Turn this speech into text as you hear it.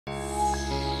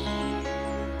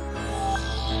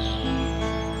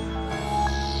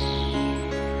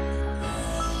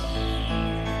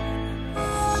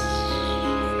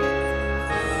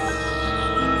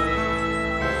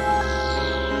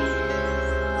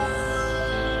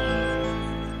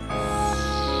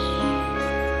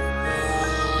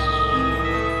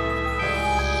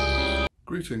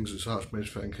Greetings, it's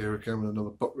Archmage here again with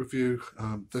another book review.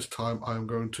 This time I am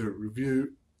going to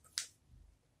review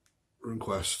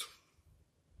Runequest.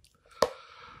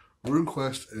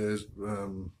 Runequest is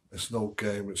it's an old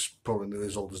game. It's probably nearly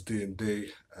as old as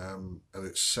D&D, and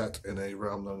it's set in a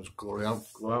realm known as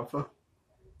Glorantha.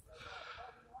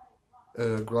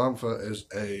 Glorantha is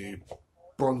a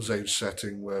Bronze Age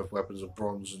setting with weapons of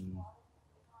bronze and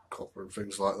copper and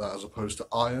things like that, as opposed to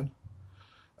iron.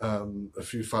 A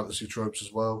few fantasy tropes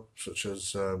as well, such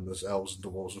as there's elves and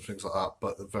dwarves and things like that,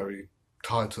 but they're very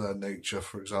tied to their nature.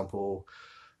 For example,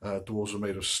 dwarves are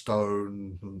made of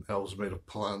stone, and elves are made of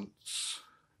plants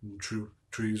and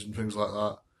trees and things like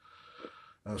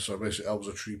that. So basically elves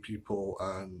are tree people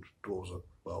and dwarves are,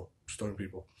 well, stone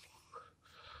people.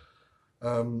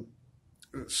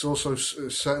 It's also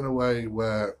set in a way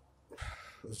where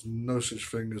there's no such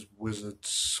thing as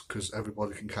wizards, because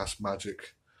everybody can cast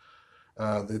magic.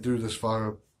 They do this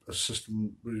via a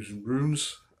system using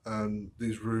runes, and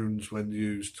these runes, when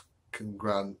used, can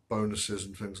grant bonuses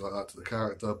and things like that to the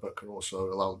character, but can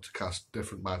also allow them to cast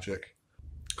different magic.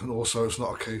 And also, it's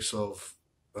not a case of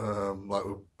like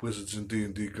with wizards in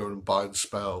D&D going and buying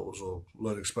spells or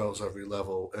learning spells every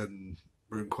level. In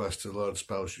Runequest, to learn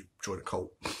spells, you join a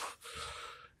cult.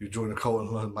 You join a cult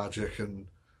and learn magic, and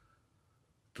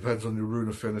depends on your rune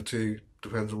affinity,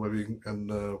 depends on whether you can,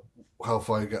 and how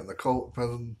far you get in the cult,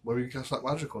 depends on whether you cast that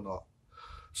magic or not.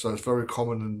 So it's very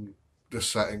common in this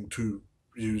setting to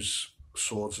use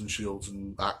swords and shields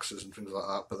and axes and things like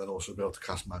that, but then also be able to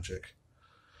cast magic.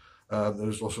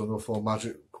 There's also another form of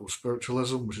magic called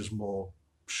spiritualism, which is more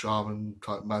shaman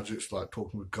type magics, like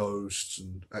talking with ghosts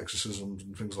and exorcisms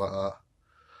and things like that.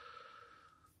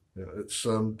 Yeah, it's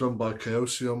done by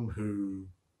Chaosiums, who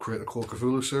create the Call of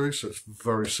Cthulhu series, so it's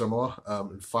very similar.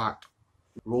 In fact,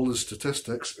 all the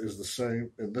statistics is the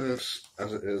same in this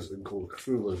as it is in Call of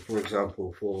Cthulhu. For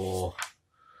example, for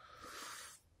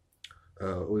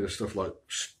all your stuff like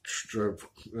strength,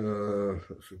 let's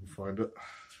see if we can find it.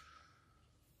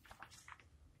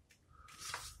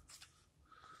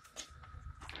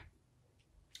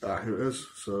 Here it is.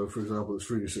 So, for example, it's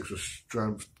 3d6 for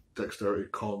strength, dexterity,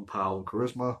 con, power, and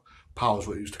charisma. Power is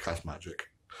what you use to cast magic.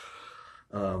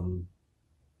 And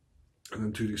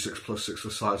then 2d6 plus 6 for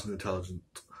size and intelligence.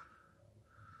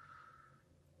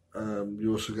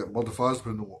 You also get modifiers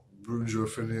depending on what runes you're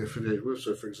affiliated with.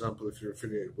 So, for example, if you're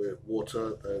affiliated with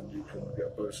water, then you can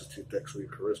get bonuses to your dex or your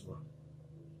charisma.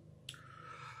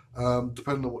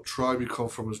 Depending on what tribe you come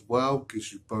from as well,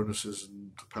 gives you bonuses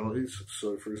and penalties.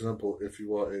 So, for example, if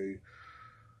you are a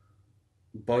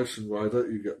bison rider,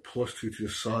 you get +2 to your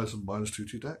size and -2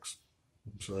 to your dex.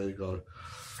 So there you go.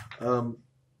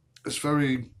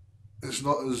 It's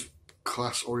not as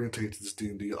class orientated as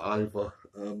D&D either.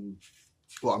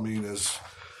 What I mean is,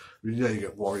 yeah, you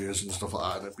get warriors and stuff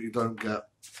like that, but you don't get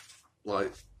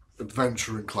like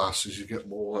adventuring classes. You get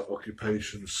more like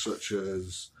occupations such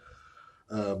as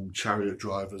chariot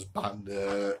drivers,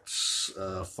 bandits,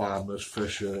 farmers,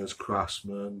 fishers,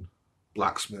 craftsmen,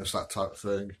 blacksmiths, that type of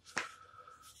thing.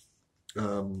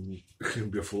 You can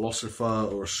be a philosopher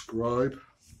or a scribe.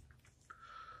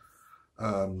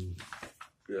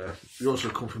 Yeah, you also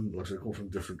come from, like I said,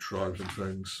 different tribes and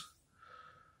things.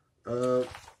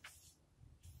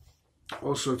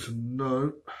 Also to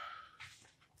note,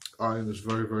 iron is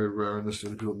very, very rare in this. The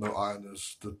only people that know iron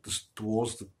is the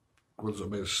dwarves, the ones that are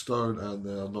made of stone, and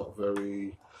they are not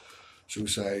very, shall we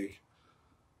say,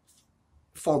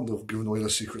 fond of giving away the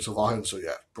secrets of iron. So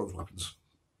yeah, bronze weapons.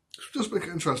 Just make it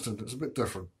interesting. It's a bit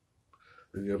different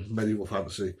in your medieval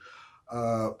fantasy.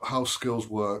 How skills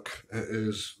work, it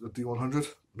is a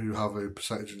D100. You have a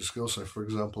percentage in your skill. So, for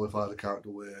example, if I had a character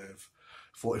with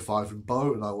 45 in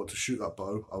bow and I want to shoot that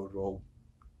bow, I would roll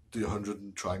D100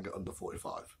 and try and get under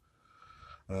 45.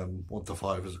 1 to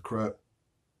 5 is a crit.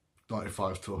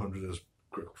 95 to 100 is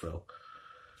critical fail.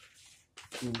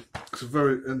 It's a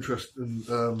very interesting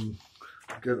game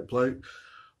to play.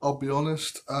 I'll be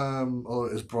honest, although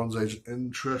it is Bronze Age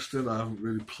interesting, I haven't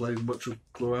really played much of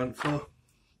Glorantha,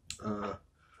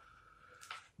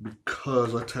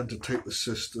 because I tend to take the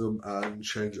system and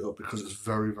change it up, because it's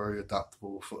very, very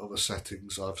adaptable for other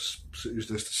settings. I've used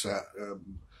this to set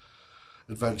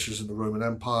adventures in the Roman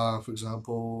Empire, for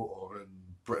example, or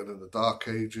in Britain in the Dark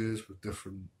Ages with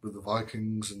the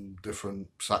Vikings and different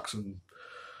Saxon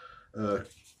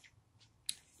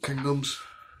kingdoms.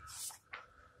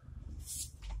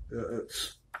 Yeah,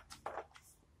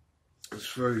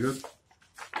 it's very good.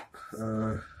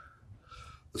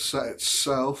 The set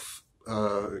itself,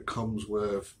 it comes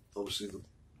with obviously the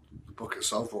book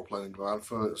itself, Role Playing in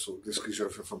Glorantha. So this gives you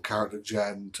everything from character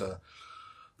gen to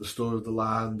the story of the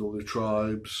land, all the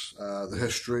tribes, the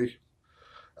history,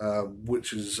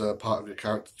 which is part of your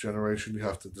character generation. You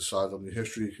have to decide on your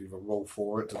history. You can even roll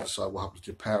for it to decide what happens to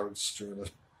your parents during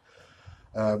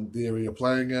the era you're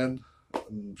playing in,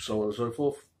 and so on and so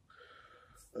forth.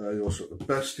 You also have the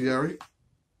bestiary,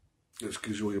 which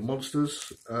gives you all your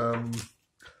monsters.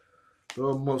 There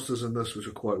are monsters in this which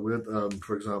are quite weird.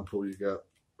 For example, you get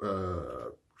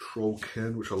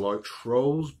Trollkin, which are like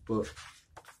trolls, but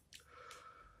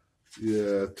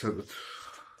yeah, for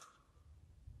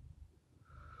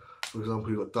example,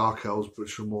 you've got Dark Elves,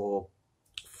 which are more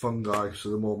fungi, so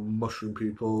they're more mushroom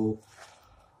people.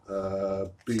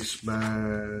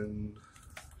 Beastmen,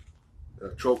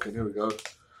 Trollkin, here we go.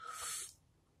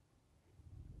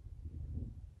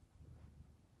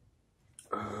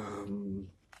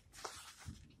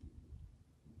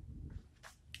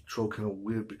 Trollkin are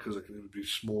weird because they can either be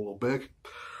small or big,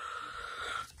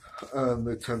 and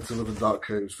they tend to live in dark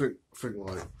caves. Think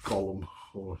like Gollum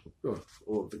or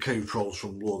the cave trolls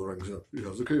from Lord of the Rings. You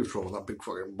know the cave troll, that big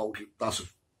fucking bulky. That's a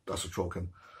Trollkin.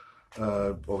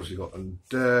 Obviously, you got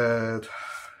undead.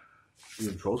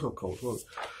 Even trolls have cults. Well,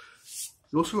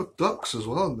 you also got ducks as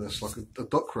well in this, like a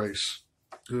duck race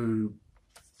who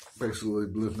basically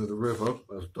live near the river,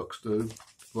 as ducks do,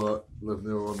 but live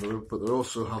near on the river. But they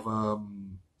also have a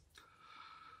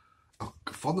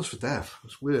fondness for death.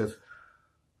 It's weird.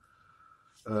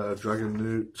 Dragon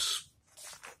newts.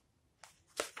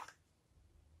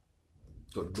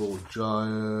 Got gold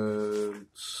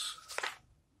giants.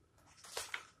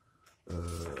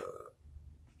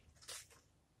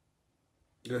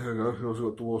 Yeah, here we go. We also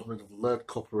got dwarves made of lead,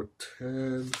 copper, and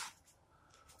tin.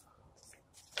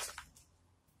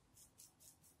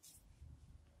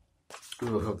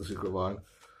 We'll have the secret line.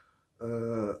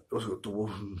 Also got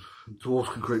dwarves.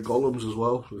 Dwarves can create golems as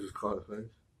well, which is kind of thing.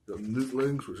 Got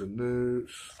newtlings, which are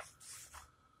newts.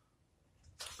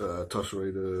 Tusk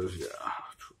raiders, yeah,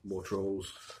 more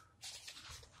trolls.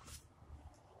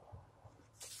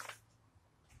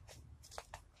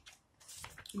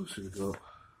 Let's see what we got.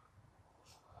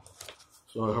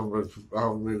 So I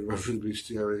haven't really read through the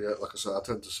bestiary yet. Like I said, I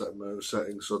tend to set my own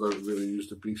settings, so I don't really use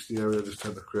the bestiary. I just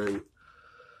tend to create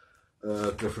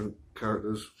different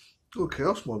characters. Oh,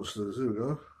 chaos monsters, here we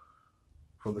go.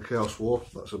 From the Chaos War,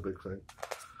 that's a big thing.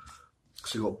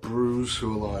 So you got brews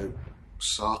who are like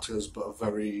satyrs, but are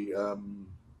very, how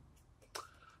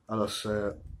do I say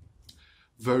it,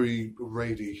 very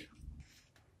raidy.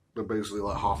 They're basically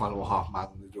like half animal, half man,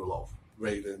 and they do a lot of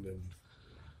raiding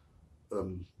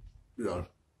and, you know,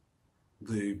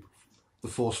 the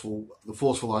forceful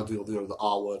idea of the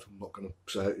R word. I'm not going to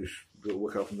say it, you should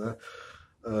work out from there.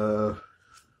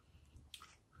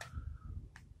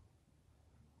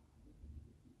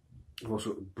 We've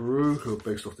also got the Brew, who are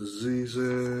based off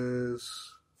diseases.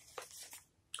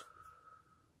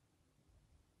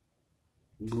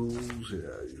 Ghouls,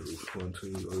 yeah, usually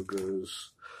splinters,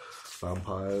 ogres,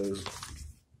 vampires.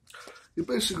 You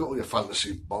basically got all your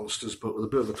fantasy monsters, but with a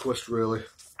bit of a twist, really.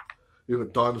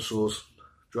 You've got dinosaurs,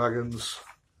 dragons,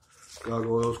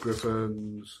 gargoyles,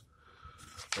 griffins,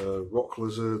 rock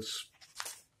lizards,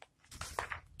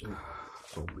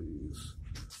 zombies,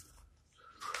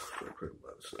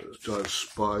 giant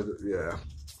spider, yeah.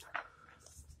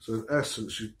 So in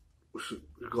essence, you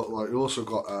got like, you also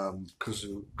got because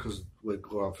with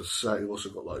Glorantha set, you also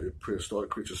got like your prehistoric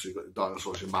creatures. So you got your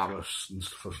dinosaurs, your mammoths, and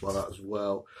stuff like that as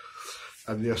well.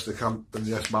 And yes,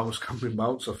 mammoths can be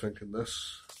mounts, I think, in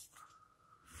this.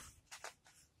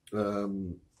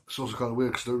 It's also kind of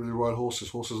weird because they don't really ride horses.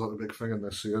 Horses aren't a big thing in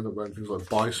this, so you end up riding things like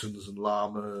bisons and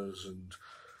llamas and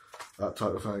that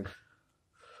type of thing.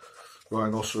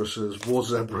 Rhinoceroses, war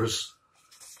zebras,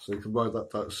 so you can ride that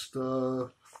type of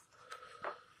stuff.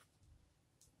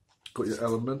 Got your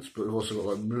elements, but you've also got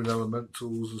like moon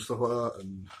elementals and stuff like that,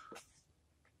 and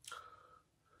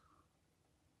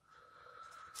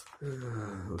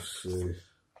let's see,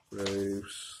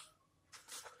 graves.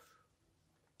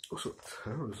 Also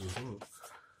terrors as well.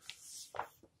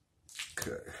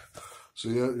 Okay, so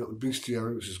yeah, you got the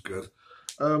bestiary, which is good.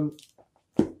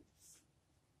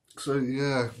 So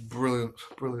yeah, brilliant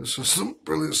system,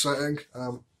 brilliant setting.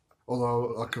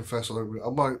 Although I confess, I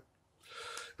might,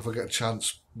 if I get a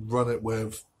chance, run it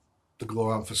with the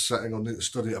Glorantha setting. I'll need to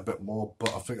study it a bit more,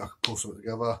 but I think I can pull something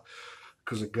together.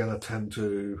 Because again, I tend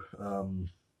to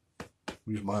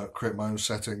create my own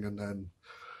setting and then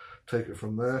take it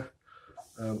from there.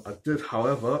 I did,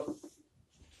 however,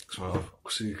 so I'll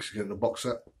see you getting the box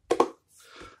set.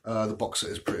 The box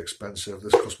set is pretty expensive.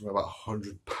 This cost me about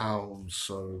 £100,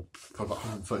 so probably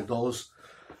about $130.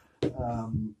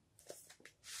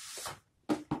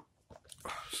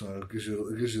 So So it gives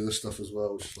you this stuff as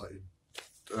well, which is like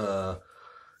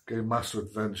Game Master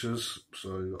Adventures.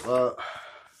 So you got that.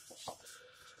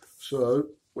 So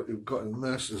what you've got in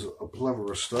this is a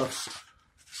plethora of stuff.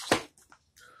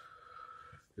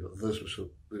 You got this, which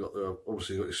you got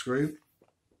obviously you got your screen.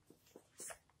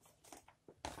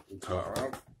 You turn it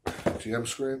around. GM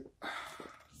screen.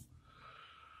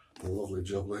 A lovely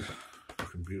jubbly,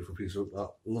 fucking beautiful piece of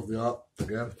art. Love the art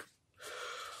again.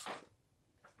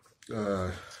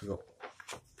 You got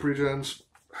pre-gens.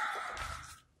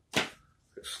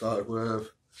 Get started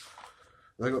with.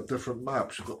 They got different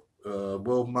maps. You've got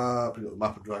world map. You've got the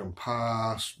map of Dragon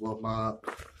Pass. World map.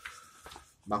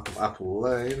 Map of Apple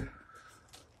Lane.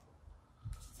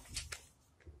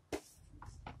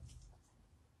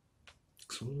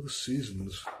 Some of the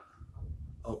seasons.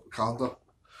 Oh, calendar.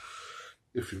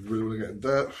 If you really want to get in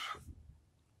depth.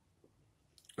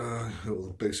 All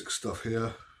the basic stuff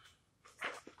here.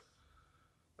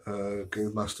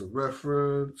 Game Master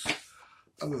reference,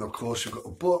 and then of course you've got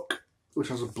a book which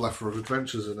has a plethora of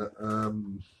adventures in it,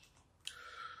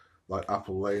 like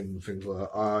Apple Lane and things like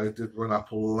that. I did run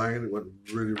Apple Lane, it went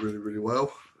really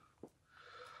well,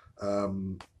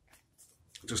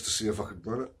 just to see if I could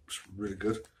run it. It's really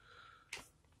good,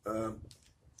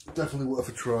 definitely worth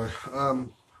a try.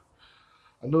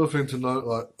 Another thing to note,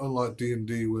 like unlike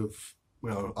D&D with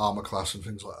armor class and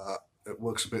things like that, it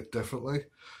works a bit differently.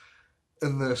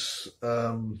 In this,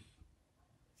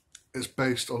 it's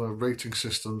based on a rating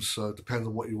system, so it depends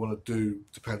on what you want to do,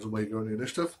 depends on where you go in the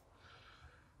initiative.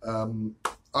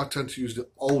 I tend to use the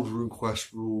old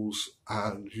Runequest rules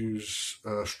and use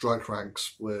strike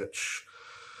ranks, which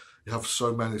you have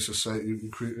so many, so say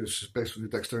it's based on your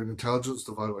dexterity and intelligence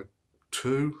divided by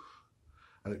 2,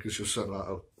 and it gives you a certain amount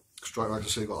of strike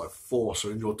ranks. So you've got like 4, so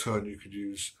in your turn you could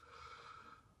use,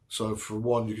 so for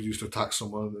 1 you could use to attack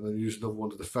someone, and then use another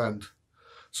 1 to defend.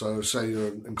 So say you're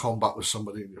in combat with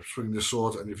somebody and you're swinging your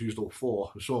sword and you've used all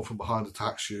 4. If someone from behind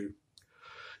attacks you,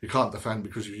 you can't defend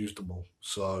because you've used them all.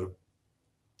 So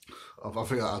I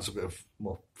think that adds a bit of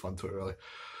more fun to it, really.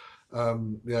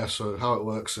 Yeah, so how it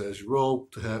works is you roll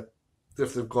to hit.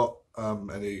 If they've got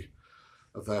any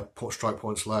of their strike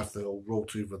points left, they'll roll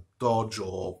to either dodge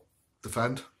or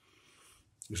defend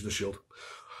using the shield.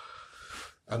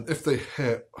 And if they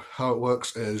hit, how it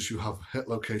works is you have hit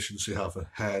locations. So you have a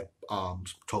head,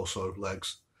 arms, torso,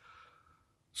 legs.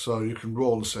 So you can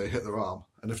roll and say hit their arm.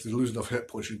 And if they lose enough hit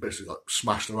points, you basically like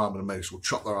smash their arm in a mace or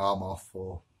chop their arm off.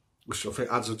 Which I think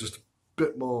adds just a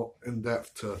bit more in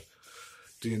depth to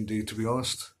D&D, to be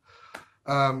honest.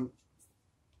 Also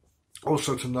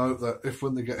to note that if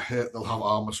when they get hit, they'll have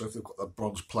armor. So if they've got a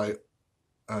bronze plate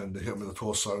and they hit them in the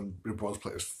torso, and your bronze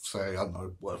plate is, say, I don't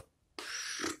know, worth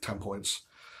 10 points.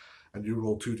 And you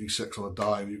roll 2d6 on a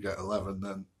die and you get 11,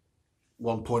 then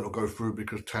 1 point will go through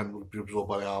because 10 will be absorbed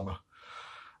by the armor.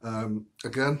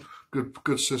 Again,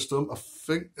 good system. I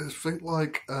think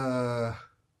like the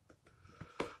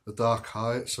Dark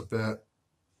Eye, it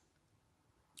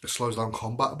slows down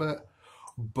combat a bit,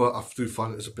 but I do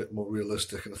find it's a bit more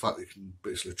realistic in the fact that you can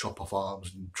basically chop off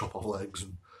arms and chop off legs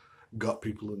and gut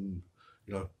people and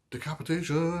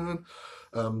decapitation.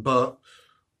 But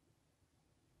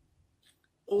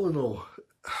all in all,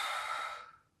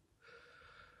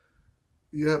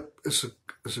 yeah, it's a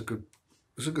good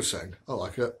setting. I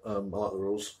like it. I like the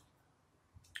rules.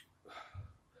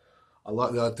 I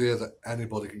like the idea that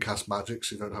anybody can cast magic,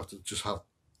 so you don't have to just have.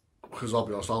 Because I'll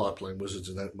be honest, I like playing wizards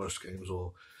in most games,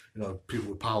 or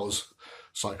people with powers,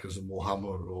 psychers in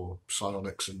Warhammer, or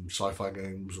psionics in sci-fi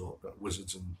games, or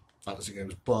wizards in fantasy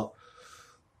games. But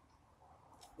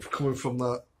coming from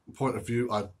that point of view,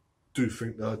 I do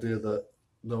think the idea that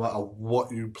no matter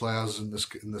what you play as in this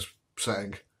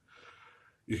setting,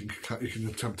 you can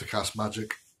attempt to cast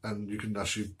magic, and you can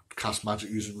actually cast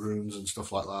magic using runes and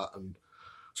stuff like that, and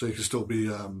so you can still be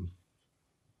a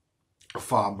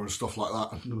farmer and stuff like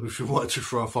that. And if you wanted to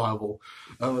throw a fireball,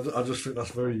 I just think that's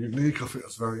very unique. I think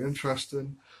that's very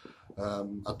interesting.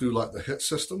 I do like the hit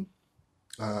system.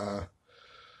 I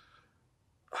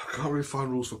can't really find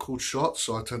rules for cooled shots,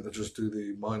 so I tend to just do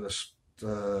the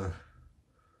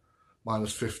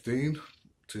minus 15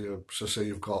 so say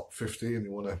you've got 50 and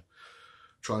you want to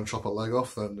try and chop a leg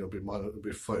off, then it'll be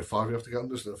 35 you have to get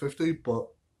under instead of 50. But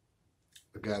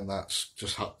again, that's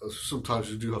just sometimes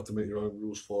you do have to make your own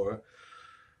rules for it.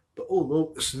 But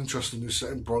although it's an interesting new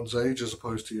setting, Bronze Age as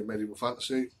opposed to your medieval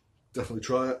fantasy, definitely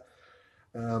try it.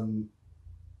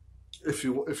 If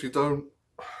you don't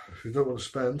want to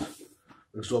spend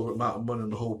an exorbitant amount of money on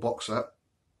the whole box set,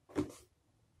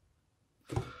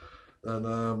 then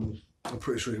I'm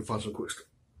pretty sure you can find some quick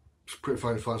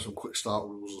start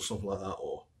rules or something like that,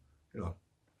 or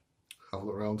have a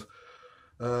look around.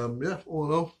 Yeah, all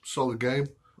in all, solid game.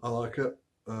 I like it.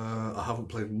 I haven't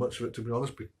played much of it, to be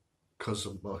honest, because,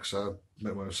 like I said, I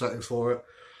made my own settings for it.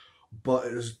 But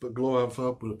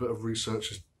Glorantha, with a bit of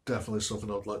research, is definitely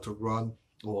something I'd like to run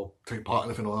or take part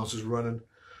in if anyone else is running.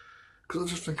 Because I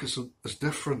just think it's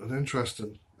different and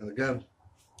interesting. And again,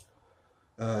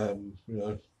 you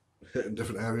know, hitting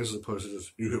different areas as opposed to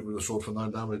just you hit with a sword for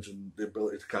 9 damage and the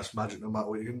ability to cast magic no matter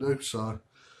what you can do. So,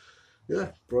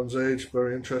 yeah, Bronze Age,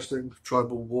 very interesting.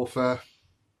 Tribal warfare,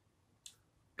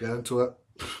 get into it.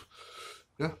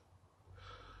 Yeah.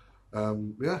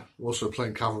 Yeah, also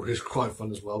playing cavalry is quite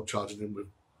fun as well, charging in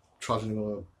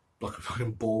on a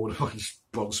fucking ball with a fucking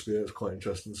bronze spear is quite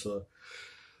interesting. So,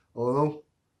 all in all,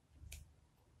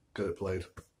 get it played.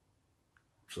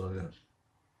 So, yeah.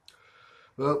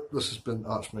 Well, this has been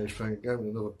Archmage Fang again with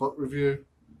another book review.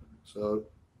 So,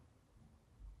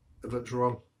 adventure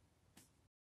on.